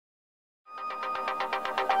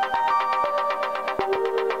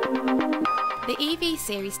The EV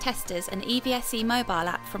series testers and EVSE mobile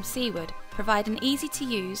app from Seaward provide an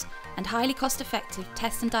easy-to-use and highly cost-effective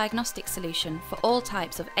test and diagnostic solution for all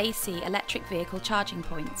types of AC electric vehicle charging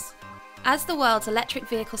points. As the world's electric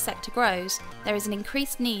vehicle sector grows, there is an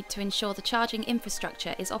increased need to ensure the charging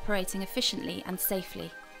infrastructure is operating efficiently and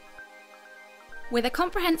safely. With a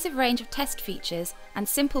comprehensive range of test features and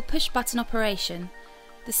simple push-button operation,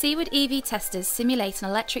 the Seaward EV testers simulate an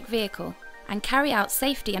electric vehicle and carry out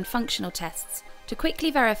safety and functional tests to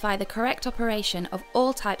quickly verify the correct operation of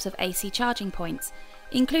all types of AC charging points,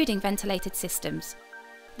 including ventilated systems.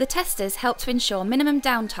 The testers help to ensure minimum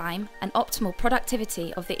downtime and optimal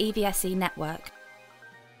productivity of the EVSE network.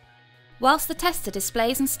 Whilst the tester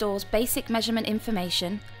displays and stores basic measurement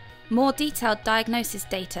information, more detailed diagnosis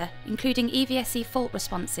data, including EVSE fault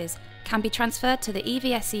responses, can be transferred to the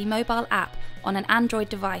EVSE mobile app on an Android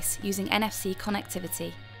device using NFC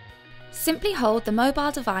connectivity. Simply hold the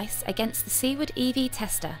mobile device against the Seaward EV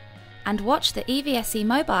tester and watch the EVSE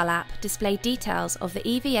mobile app display details of the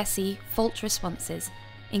EVSE fault responses,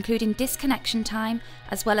 including disconnection time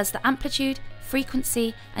as well as the amplitude,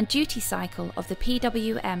 frequency and duty cycle of the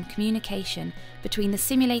PWM communication between the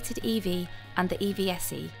simulated EV and the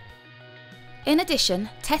EVSE. In addition,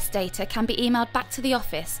 test data can be emailed back to the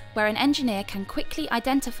office, where an engineer can quickly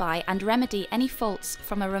identify and remedy any faults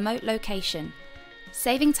from a remote location,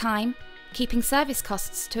 saving time, keeping service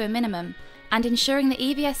costs to a minimum, and ensuring the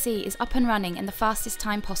EVSE is up and running in the fastest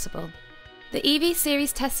time possible. The EV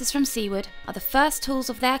series testers from Seaward are the first tools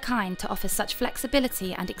of their kind to offer such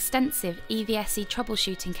flexibility and extensive EVSE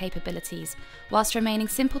troubleshooting capabilities, whilst remaining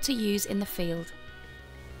simple to use in the field.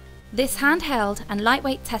 This handheld and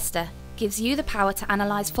lightweight tester gives you the power to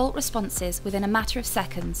analyse fault responses within a matter of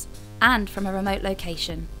seconds and from a remote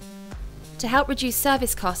location. To help reduce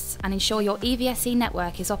service costs and ensure your EVSE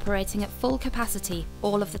network is operating at full capacity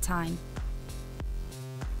all of the time.